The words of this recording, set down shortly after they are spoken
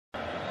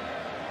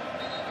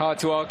hard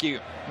to argue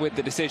with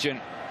the decision.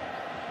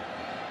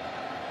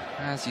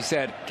 As you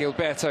said,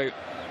 Gilberto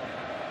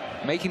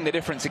making the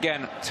difference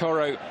again.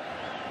 Toro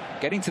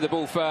getting to the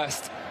ball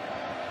first.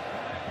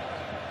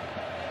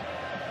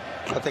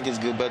 I think it's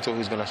Gilberto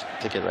who's going to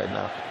take it right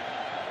now.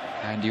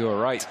 And you are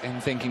right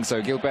in thinking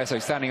so.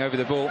 Gilberto standing over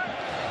the ball.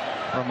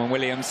 Roman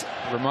Williams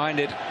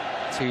reminded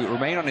to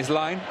remain on his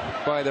line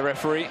by the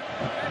referee.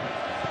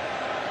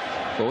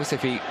 Of course,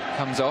 if he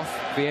comes off,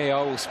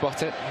 VAR will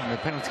spot it, and the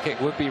penalty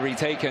kick would be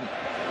retaken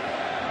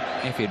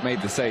if he had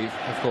made the save,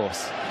 of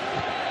course.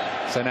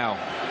 So now,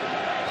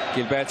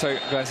 Gilberto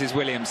versus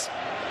Williams.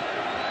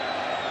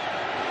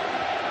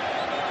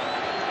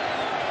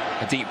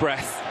 A deep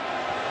breath.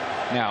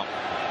 Now,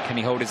 can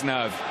he hold his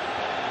nerve?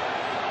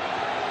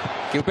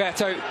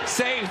 Gilberto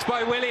saved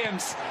by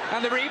Williams,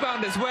 and the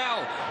rebound as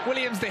well.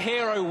 Williams the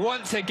hero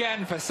once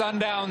again for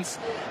Sundowns,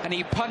 and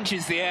he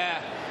punches the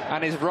air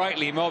and is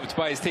rightly mobbed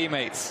by his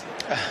teammates.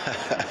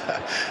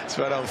 It's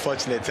rather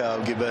unfortunate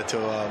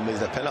Gilberto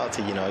missed the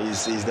penalty. You know,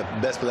 he's the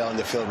best player on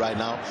the field right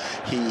now.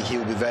 He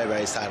will be very,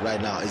 very sad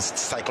right now. It's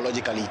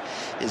psychologically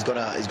it's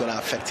gonna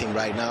affect him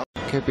right now.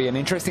 Could be an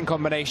interesting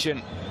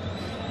combination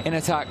in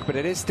attack, but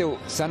it is still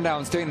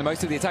Sundowns doing the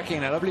most of the attacking,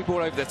 and a lovely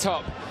ball over the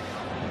top,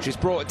 which is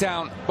brought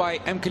down by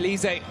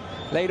Mkhize,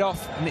 laid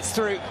off, and it's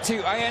through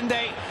to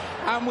Allende,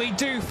 and we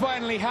do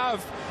finally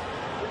have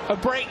a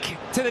break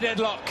to the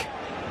deadlock,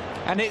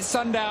 and it's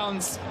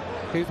Sundowns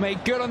who've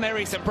made good on their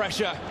recent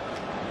pressure,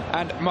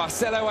 and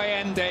Marcelo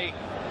Allende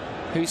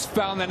who's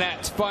found the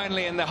net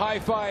finally, in the high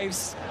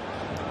fives,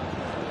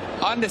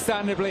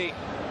 understandably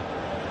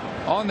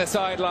on the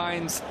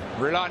sidelines.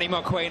 Rulani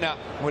Mokoena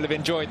will have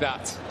enjoyed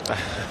that.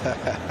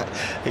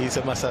 He's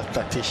a master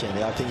tactician.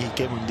 I think he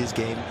came in this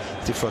game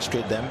to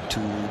frustrate them, to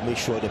make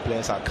sure the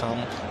players are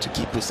calm, to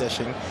keep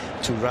possession,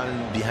 to run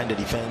behind the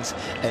defense,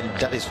 and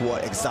that is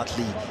what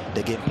exactly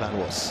the game plan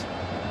was.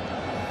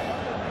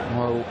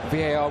 Well,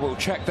 VAR will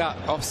check that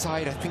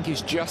offside. I think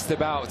he's just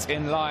about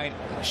in line.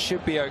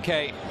 Should be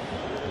okay.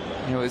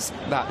 It was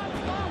that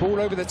ball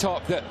over the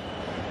top that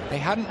they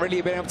hadn't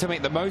really been able to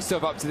make the most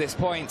of up to this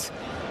point.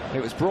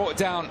 It was brought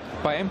down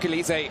by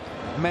Mkhize,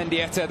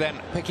 Mendieta then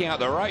picking out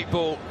the right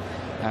ball,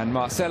 and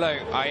Marcelo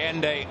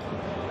Allende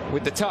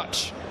with the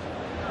touch,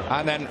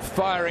 and then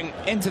firing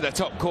into the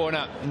top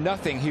corner.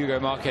 Nothing Hugo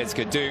Marquez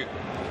could do.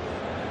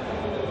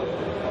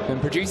 Been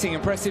producing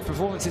impressive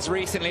performances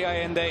recently,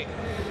 Allende,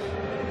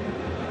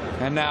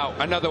 and now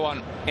another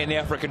one in the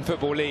African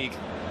Football League.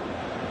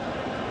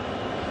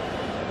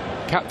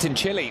 Captain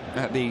Chile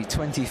at the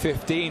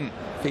 2015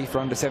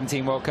 FIFA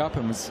Under-17 World Cup,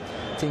 and was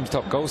team's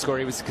top goal scorer.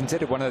 He was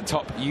considered one of the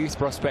top youth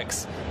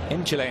prospects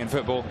in Chilean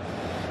football.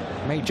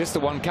 Made just the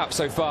one cap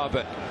so far,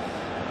 but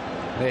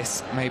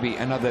this may be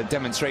another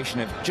demonstration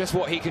of just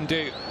what he can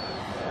do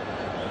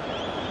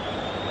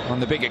on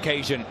the big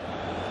occasion.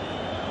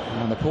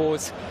 And the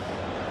pause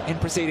in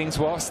proceedings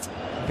whilst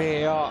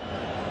VAR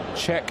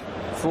check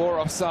for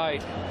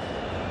offside.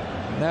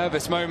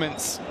 Nervous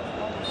moments,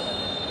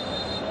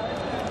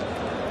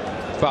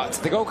 but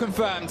the goal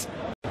confirmed,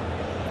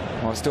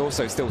 whilst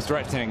also still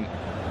threatening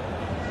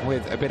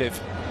with a bit of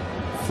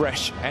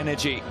fresh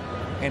energy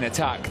in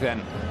attack.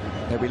 Then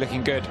they'll be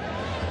looking good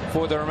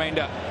for the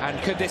remainder.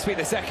 And could this be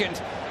the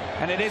second?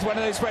 And it is one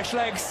of those fresh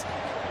legs,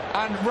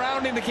 and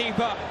rounding the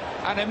keeper,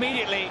 and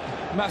immediately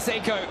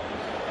Maseko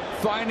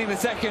finding the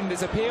second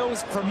as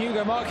appeals from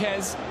Hugo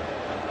Marquez.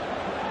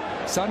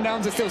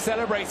 Sundowns are still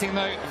celebrating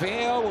though.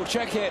 VAR will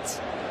check it.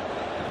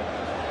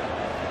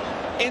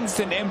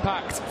 Instant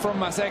impact from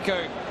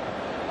Maseko.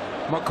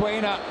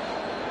 Mokoena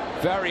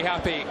very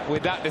happy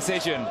with that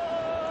decision.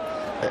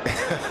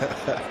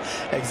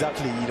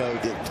 Exactly, you know,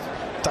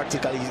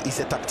 tactically he's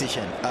a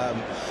tactician.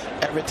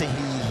 Everything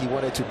he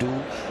wanted to do,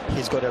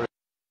 he's got a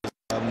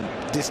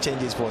this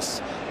changes was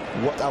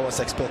what I was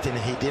expecting.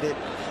 He did it,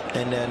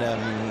 and then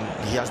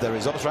he has the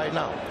results right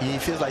now. He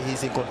feels like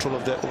he's in control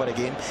of over the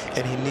game,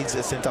 and he needs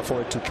a centre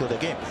forward to kill the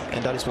game,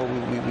 and that is what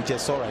we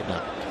just saw right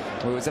now.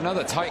 Well, it was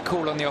another tight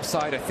call on the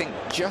offside. I think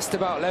just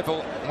about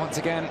level. Once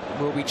again,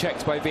 will be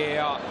checked by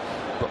VAR.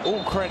 But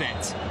all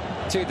credit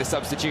to the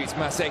substitutes.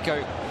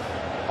 Maseko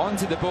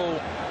onto the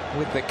ball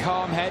with the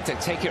calm head to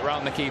take it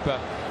round the keeper.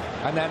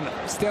 And then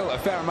still a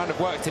fair amount of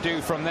work to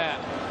do from there.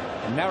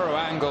 A narrow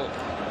angle,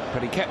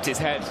 but he kept his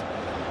head.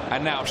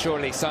 And now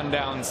surely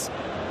Sundowns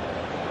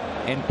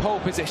in pole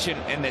position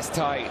in this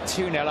tie.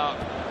 2-0 up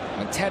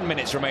with 10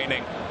 minutes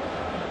remaining.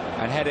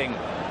 And heading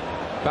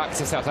back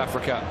to South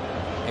Africa,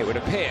 it would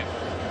appear,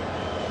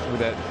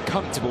 with a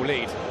comfortable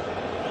lead.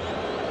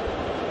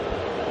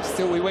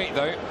 Still we wait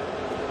though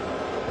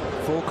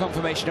for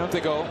confirmation of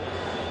the goal.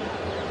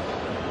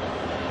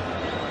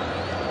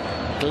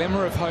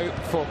 Glimmer of hope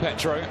for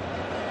Petro.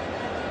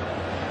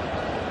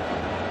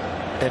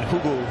 And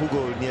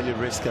Hugo nearly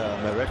risked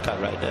a red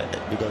card right there,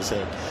 because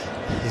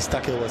his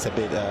tackle was a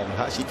bit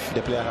harsh. If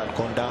the player had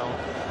gone down,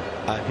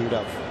 he would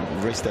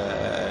have risked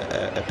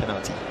a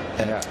penalty,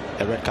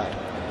 a red card.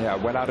 Yeah,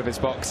 well out of his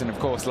box, and of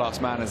course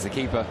last man as the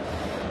keeper.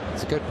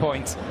 It's a good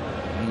point.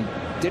 He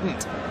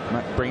didn't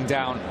bring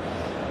down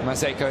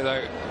Maseko,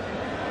 though,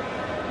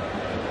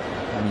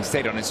 and he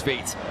stayed on his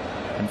feet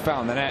and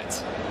found the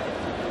net.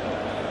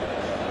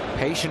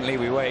 Patiently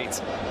we wait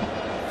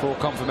for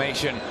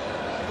confirmation.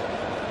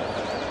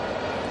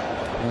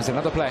 There was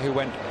another player who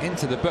went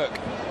into the book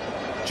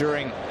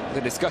during the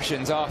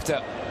discussions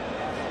after.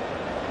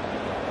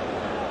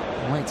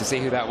 Wait to see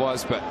who that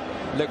was, but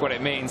look what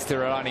it means to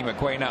Ralani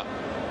Mokoena.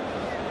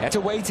 They had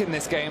to wait in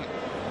this game.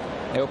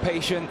 They were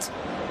patient.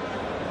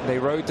 They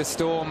rode the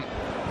storm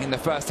in the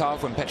first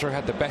half when Petro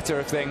had the better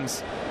of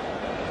things.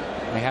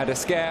 They had a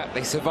scare,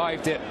 they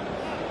survived it.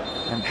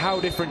 And how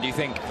different do you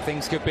think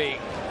things could be?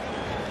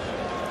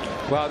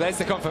 Well, there's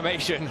the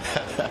confirmation,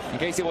 in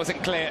case it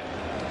wasn't clear.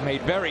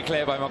 Made very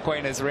clear by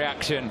Mokwena's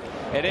reaction.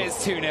 It is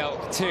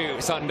 2-0 to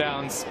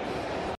Sundowns.